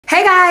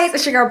Hey guys,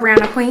 it's your girl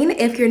Brown Queen.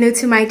 If you're new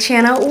to my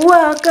channel,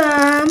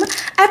 welcome.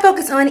 I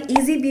focus on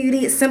easy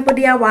beauty, simple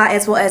DIY,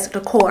 as well as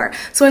decor.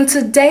 So in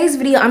today's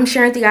video, I'm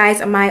sharing with you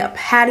guys my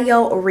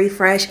patio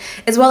refresh,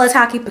 as well as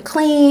how I keep it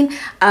clean,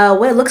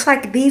 what it looks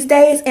like these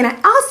days, and I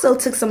also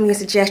took some of your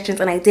suggestions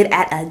and I did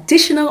add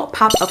additional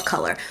pop of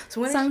color.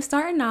 So I'm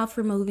starting off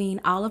removing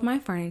all of my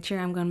furniture.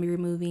 I'm going to be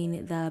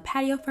removing the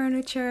patio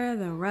furniture,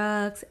 the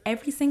rugs,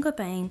 every single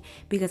thing,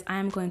 because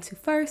I'm going to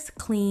first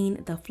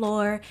clean the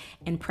floor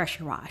and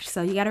pressure wash.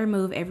 So you got to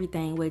remove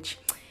everything, which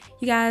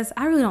you guys,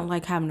 I really don't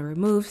like having to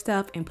remove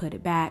stuff and put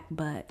it back,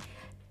 but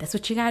that's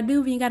what you got to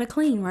do when you got to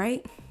clean,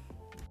 right?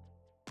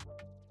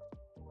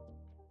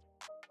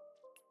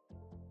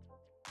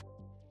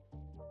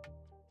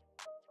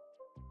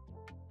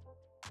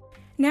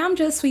 Now I'm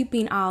just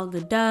sweeping all the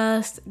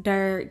dust,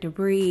 dirt,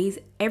 debris,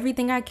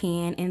 everything I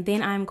can, and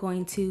then I'm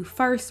going to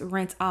first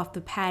rinse off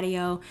the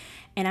patio,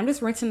 and I'm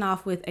just rinsing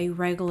off with a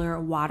regular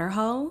water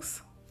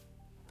hose.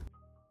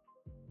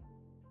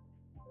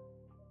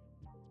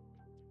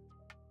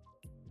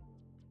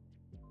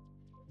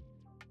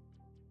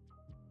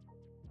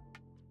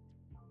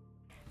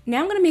 Now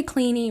I'm going to be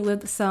cleaning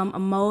with some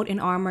Mold and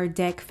Armor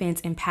deck,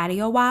 fence, and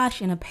patio wash.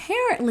 And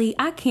apparently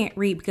I can't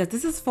read because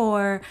this is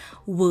for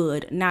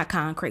wood, not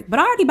concrete. But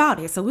I already bought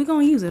it, so we're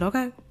going to use it,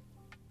 okay?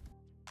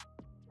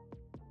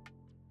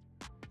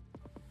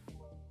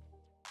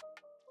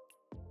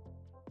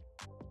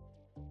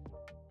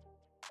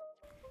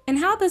 And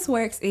how this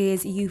works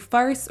is you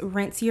first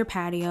rinse your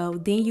patio,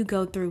 then you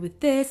go through with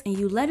this and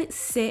you let it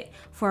sit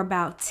for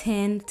about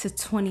 10 to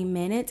 20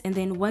 minutes. And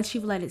then once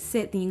you've let it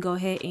sit, then you go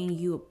ahead and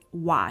you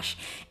wash.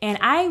 And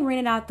I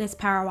rented out this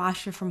power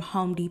washer from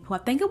Home Depot. I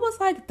think it was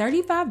like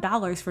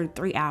 $35 for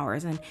 3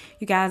 hours. And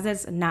you guys,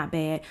 that's not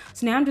bad.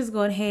 So now I'm just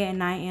going ahead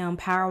and I am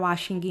power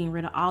washing, getting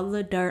rid of all of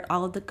the dirt,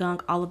 all of the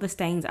gunk, all of the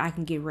stains I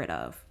can get rid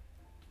of.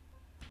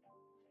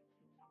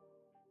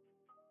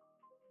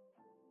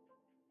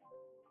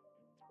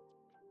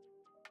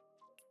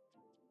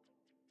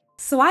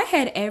 So I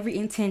had every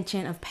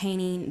intention of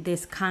painting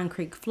this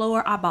concrete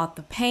floor. I bought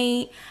the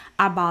paint,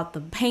 I bought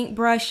the paint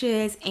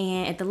brushes,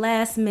 and at the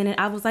last minute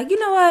I was like, you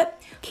know what?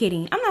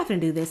 Kidding, I'm not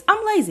gonna do this.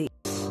 I'm lazy.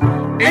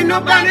 Ain't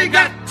nobody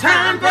got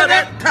time for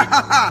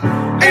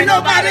that. Ain't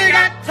nobody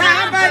got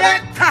time for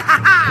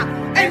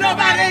that. Ain't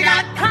nobody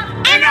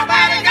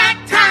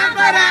got time for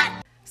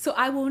that. So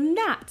I will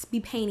not be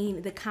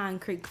painting the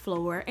concrete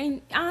floor.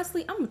 And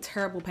honestly, I'm a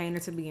terrible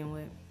painter to begin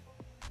with.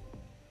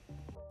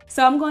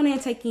 So I'm going in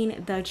and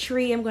taking the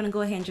tree, I'm going to go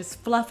ahead and just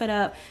fluff it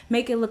up,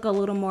 make it look a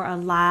little more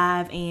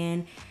alive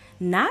and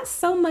not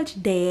so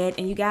much dead.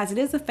 And you guys, it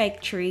is a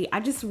fake tree.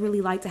 I just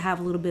really like to have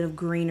a little bit of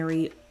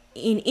greenery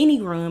in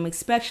any room,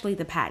 especially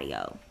the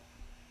patio.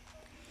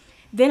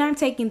 Then I'm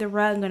taking the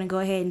rug, I'm going to go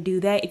ahead and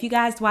do that. If you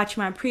guys watch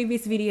my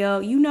previous video,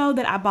 you know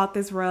that I bought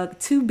this rug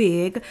too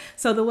big.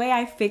 So the way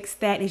I fixed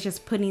that is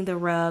just putting the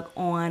rug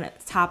on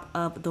top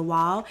of the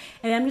wall.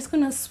 And I'm just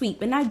going to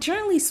sweep. And I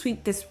generally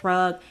sweep this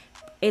rug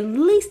at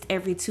least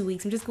every 2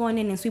 weeks. I'm just going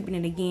in and sweeping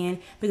it again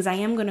because I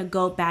am going to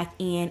go back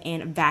in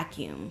and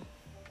vacuum.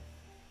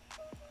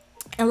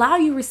 A lot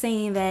of you were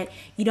saying that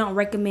you don't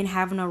recommend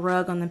having a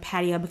rug on the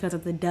patio because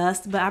of the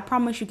dust, but I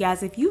promise you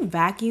guys, if you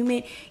vacuum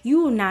it,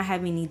 you will not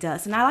have any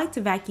dust. And I like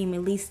to vacuum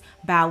at least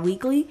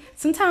bi-weekly.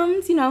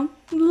 Sometimes, you know,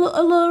 a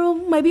little,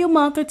 maybe a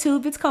month or two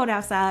if it's cold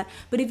outside.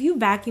 But if you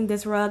vacuum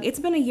this rug, it's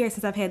been a year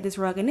since I've had this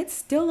rug and it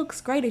still looks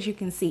great, as you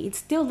can see. It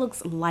still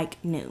looks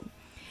like new.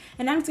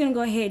 And I'm just going to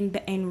go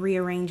ahead and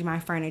rearrange my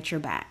furniture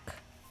back.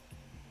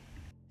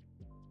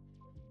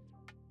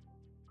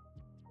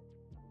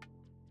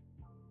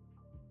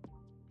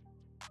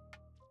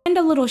 And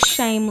a little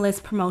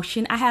shameless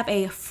promotion. I have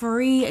a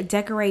free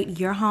Decorate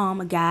Your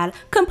Home guide,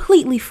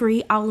 completely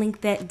free. I'll link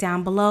that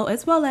down below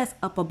as well as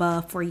up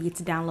above for you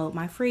to download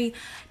my free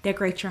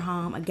Decorate Your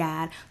Home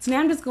guide. So now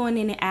I'm just going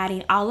in and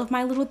adding all of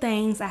my little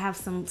things. I have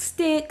some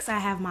sticks, I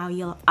have my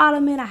yellow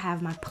ottoman, I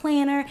have my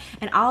planner,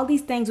 and all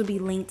these things will be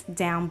linked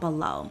down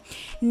below.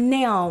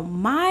 Now,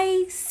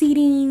 my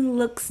seating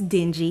looks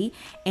dingy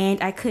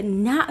and I could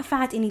not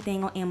find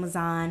anything on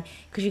Amazon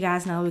because you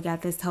guys know we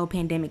got this whole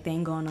pandemic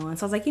thing going on.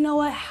 So I was like, you know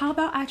what? How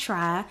about I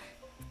try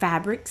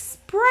fabric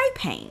spray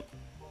paint?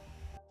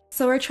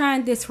 So we're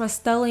trying this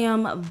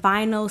Rust-Oleum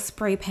vinyl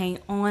spray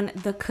paint on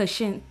the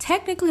cushion.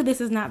 Technically,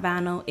 this is not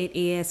vinyl, it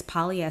is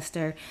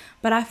polyester.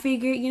 But I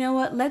figured, you know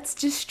what? Let's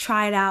just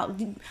try it out.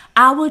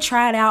 I will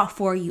try it out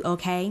for you,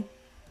 okay?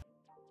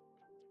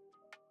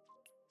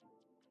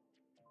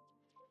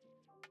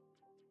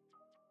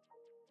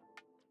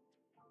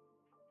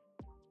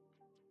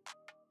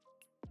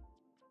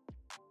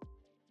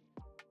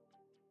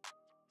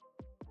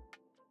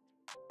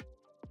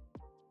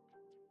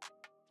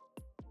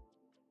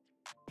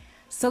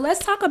 So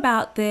let's talk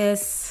about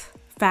this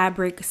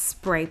fabric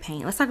spray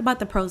paint. Let's talk about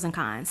the pros and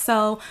cons.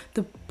 So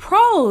the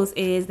pros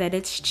is that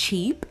it's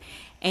cheap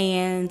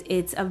and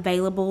it's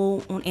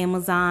available on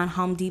Amazon,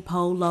 Home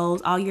Depot,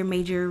 Lowe's, all your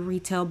major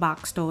retail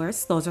box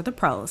stores. Those are the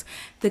pros.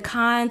 The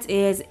cons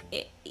is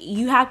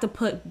you have to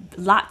put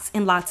lots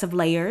and lots of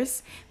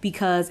layers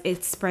because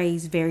it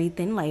sprays very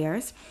thin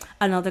layers.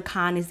 Another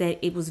con is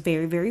that it was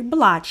very, very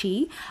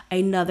blotchy.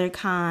 Another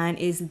con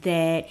is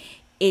that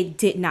it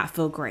did not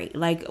feel great.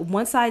 Like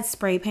once I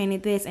spray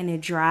painted this and it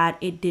dried,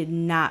 it did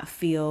not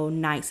feel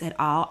nice at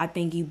all. I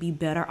think you'd be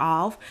better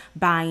off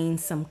buying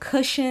some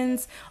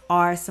cushions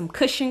or some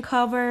cushion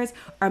covers,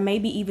 or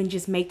maybe even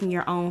just making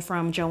your own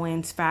from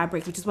Joann's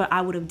Fabrics, which is what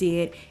I would have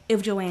did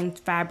if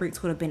Joann's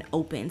Fabrics would have been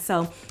open.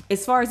 So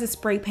as far as the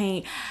spray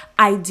paint,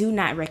 I do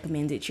not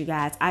recommend it, you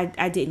guys.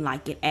 I didn't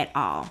like it at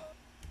all.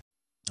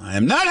 I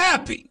am not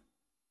happy.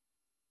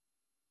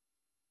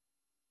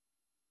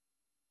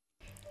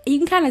 You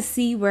can kind of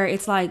see where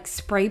it's like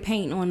spray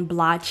paint on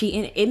blotchy,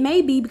 and it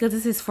may be because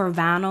this is for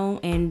vinyl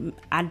and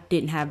I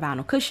didn't have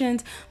vinyl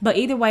cushions, but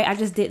either way I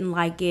just didn't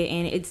like it,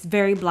 and it's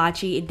very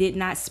blotchy. It did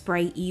not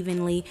spray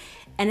evenly,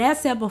 and as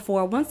I said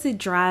before, once it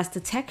dries, the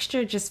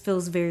texture just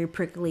feels very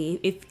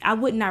prickly. I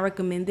would not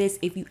recommend this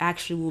if you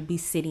actually will be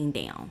sitting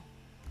down.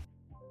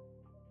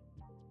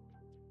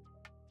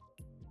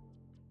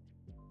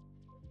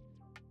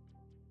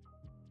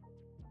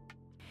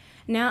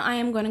 Now I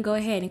am going to go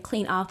ahead and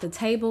clean off the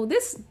table.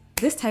 This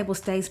table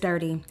stays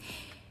dirty.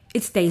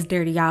 It stays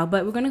dirty, y'all,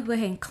 but we're going to go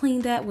ahead and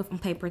clean that with a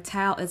paper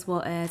towel as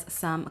well as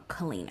some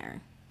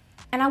cleaner.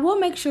 And I will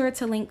make sure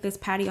to link this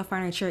patio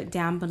furniture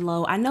down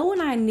below. I know when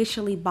I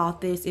initially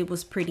bought this, it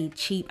was pretty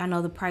cheap. I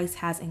know the price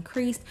has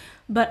increased,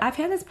 but I've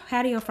had this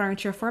patio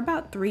furniture for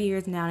about 3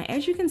 years now. And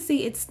as you can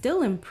see, it's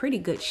still in pretty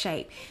good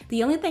shape.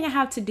 The only thing I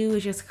have to do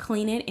is just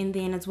clean it, and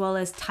then as well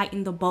as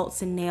tighten the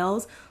bolts and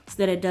nails so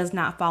that it does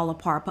not fall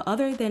apart. But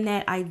other than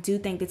that, I do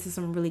think this is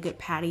some really good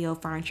patio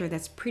furniture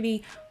that's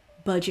pretty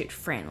budget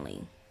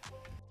friendly.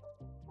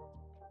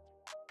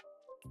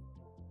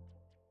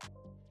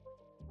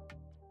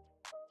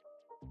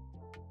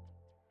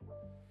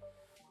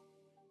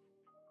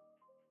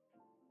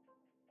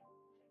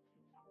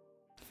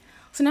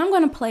 So now I'm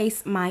going to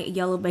place my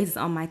yellow bases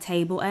on my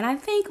table, and I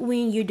think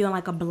when you're doing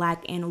like a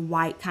black and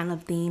white kind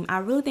of theme, I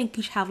really think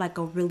you should have like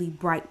a really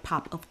bright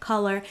pop of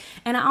color.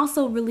 And I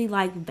also really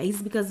like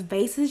vases because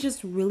vases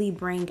just really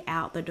bring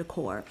out the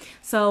decor.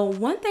 So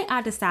one thing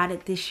I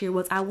decided this year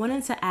was I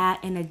wanted to add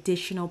an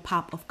additional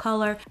pop of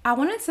color. I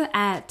wanted to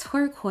add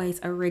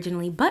turquoise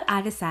originally, but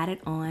I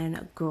decided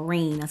on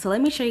green. So let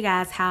me show you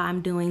guys how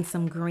I'm doing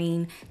some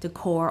green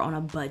decor on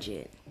a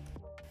budget.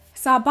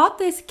 So I bought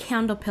this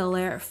candle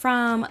pillar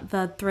from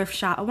the thrift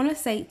shop, I want to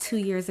say 2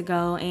 years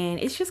ago, and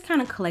it's just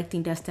kind of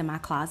collecting dust in my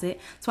closet.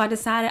 So I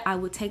decided I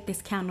would take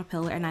this candle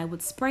pillar and I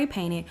would spray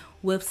paint it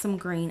with some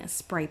green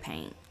spray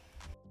paint.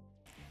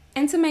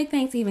 And to make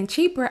things even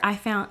cheaper, I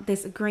found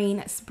this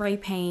green spray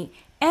paint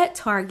at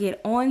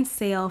Target on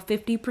sale,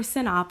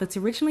 50% off. It's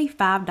originally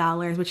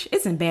 $5, which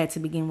isn't bad to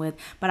begin with,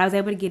 but I was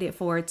able to get it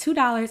for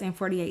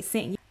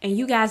 $2.48. And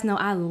you guys know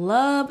I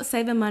love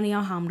saving money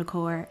on home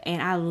decor,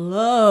 and I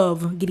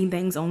love getting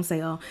things on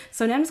sale.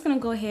 So now I'm just gonna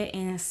go ahead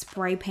and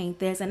spray paint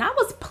this. And I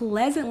was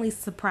pleasantly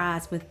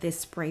surprised with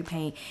this spray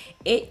paint.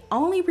 It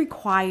only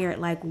required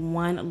like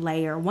one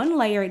layer. One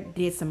layer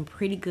did some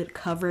pretty good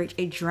coverage.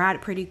 It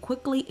dried pretty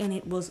quickly, and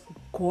it was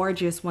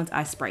gorgeous once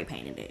I spray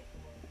painted it.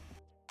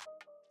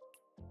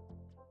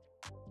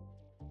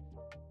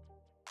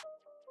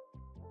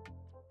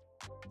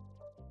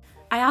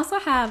 I also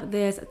have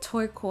this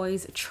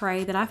turquoise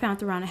tray that I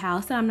found around the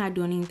house that I'm not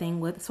doing anything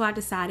with. So I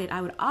decided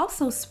I would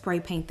also spray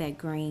paint that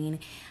green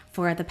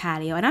for the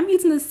patio. And I'm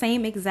using the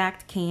same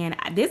exact can.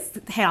 This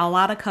had a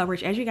lot of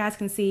coverage. As you guys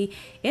can see,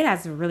 it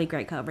has really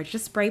great coverage.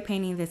 Just spray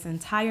painting this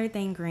entire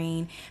thing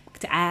green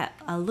to add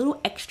a little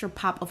extra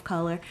pop of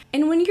color.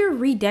 And when you're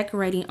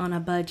redecorating on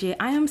a budget,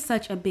 I am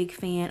such a big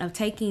fan of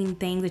taking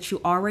things that you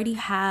already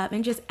have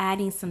and just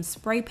adding some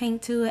spray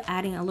paint to it,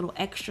 adding a little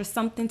extra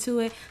something to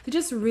it to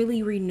just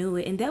really renew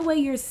it. And that way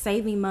you're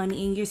saving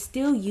money and you're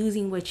still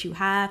using what you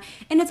have.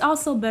 And it's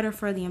also better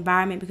for the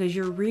environment because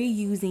you're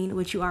reusing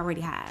what you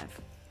already have.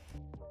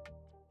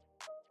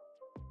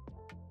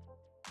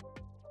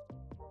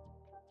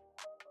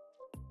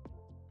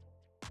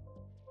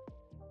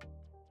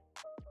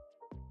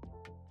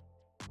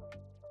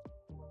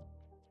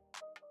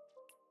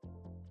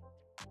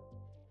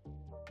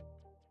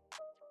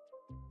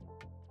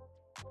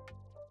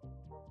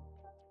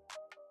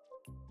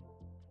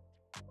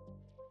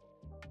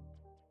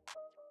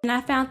 And I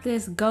found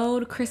this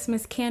gold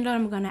Christmas candle.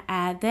 I'm gonna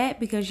add that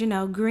because, you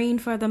know, green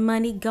for the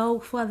money,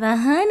 gold for the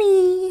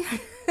honey.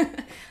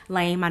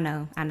 Lame, I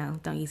know.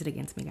 Don't use it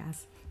against me,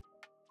 guys.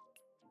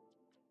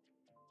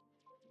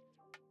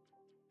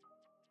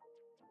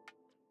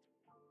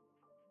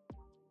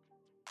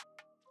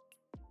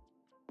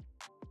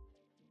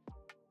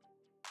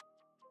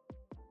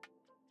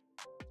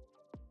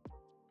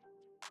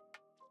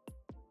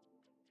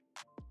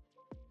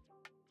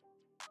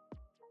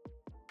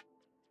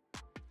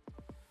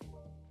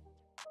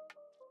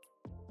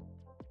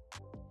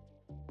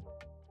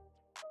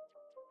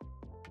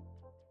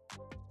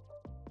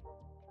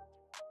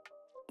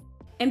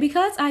 And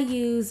because I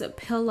use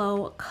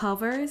pillow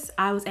covers,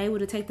 I was able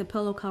to take the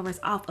pillow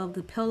covers off of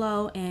the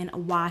pillow and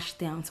wash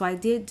them. So I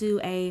did do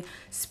a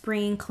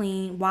spring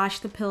clean, wash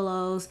the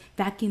pillows,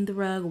 vacuum the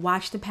rug,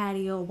 wash the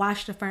patio,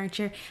 wash the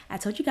furniture. I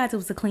told you guys it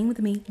was a clean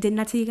with me. Didn't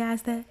I tell you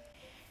guys that?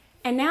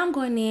 And now I'm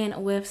going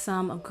in with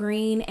some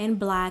green and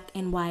black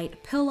and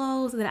white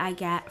pillows that I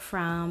got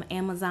from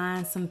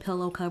Amazon, some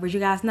pillow covers. You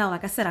guys know,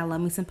 like I said, I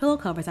love me some pillow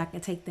covers. I can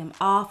take them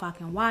off, I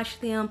can wash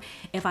them.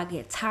 If I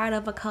get tired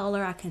of a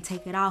color, I can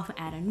take it off and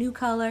add a new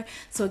color.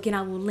 So again,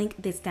 I will link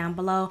this down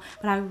below.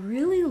 But I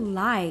really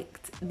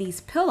liked these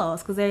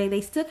pillows because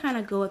they still kind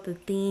of go with the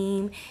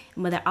theme,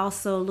 but they're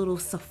also a little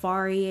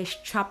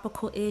safari-ish,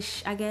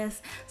 tropical-ish, I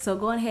guess. So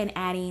going ahead and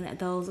adding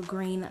those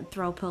green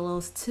throw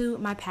pillows to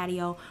my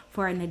patio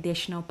for an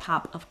additional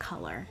pop of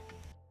color.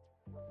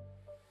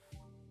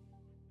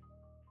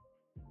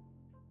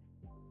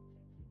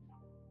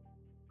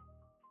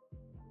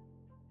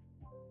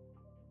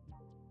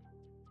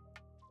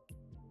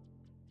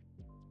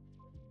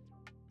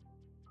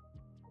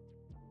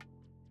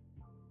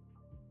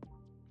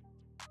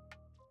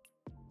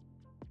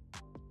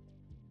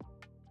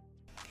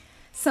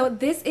 So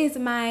this is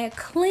my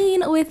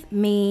clean with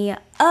me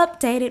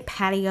updated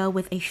patio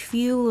with a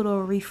few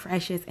little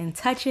refreshes and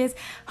touches.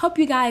 Hope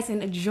you guys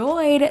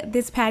enjoyed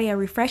this patio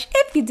refresh.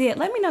 If you did,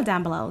 let me know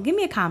down below. Give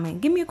me a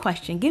comment, give me a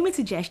question, give me a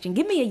suggestion,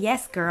 give me a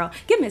yes girl,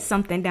 give me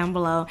something down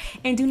below.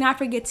 And do not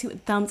forget to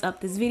thumbs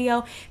up this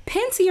video,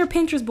 pin to your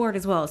Pinterest board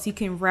as well so you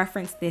can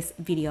reference this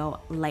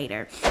video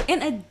later.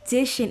 In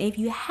addition, if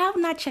you have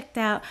not checked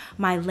out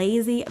my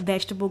lazy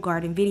vegetable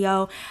garden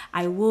video,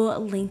 I will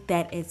link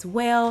that as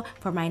well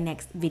for my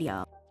next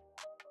video.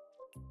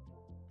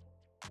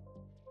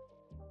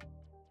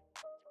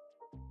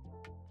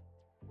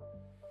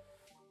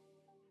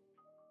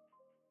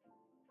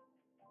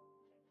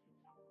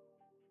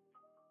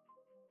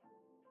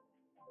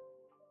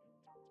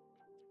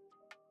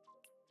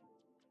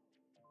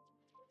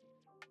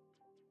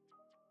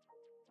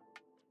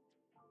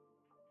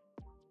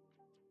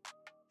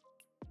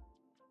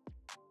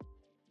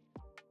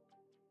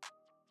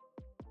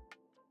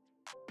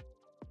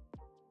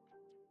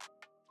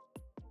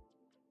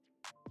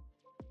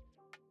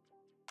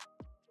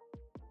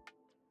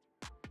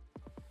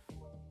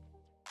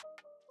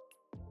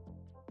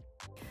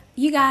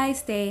 You guys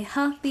stay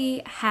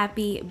healthy,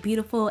 happy,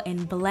 beautiful,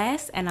 and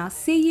blessed, and I'll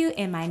see you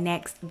in my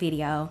next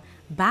video.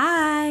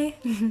 Bye.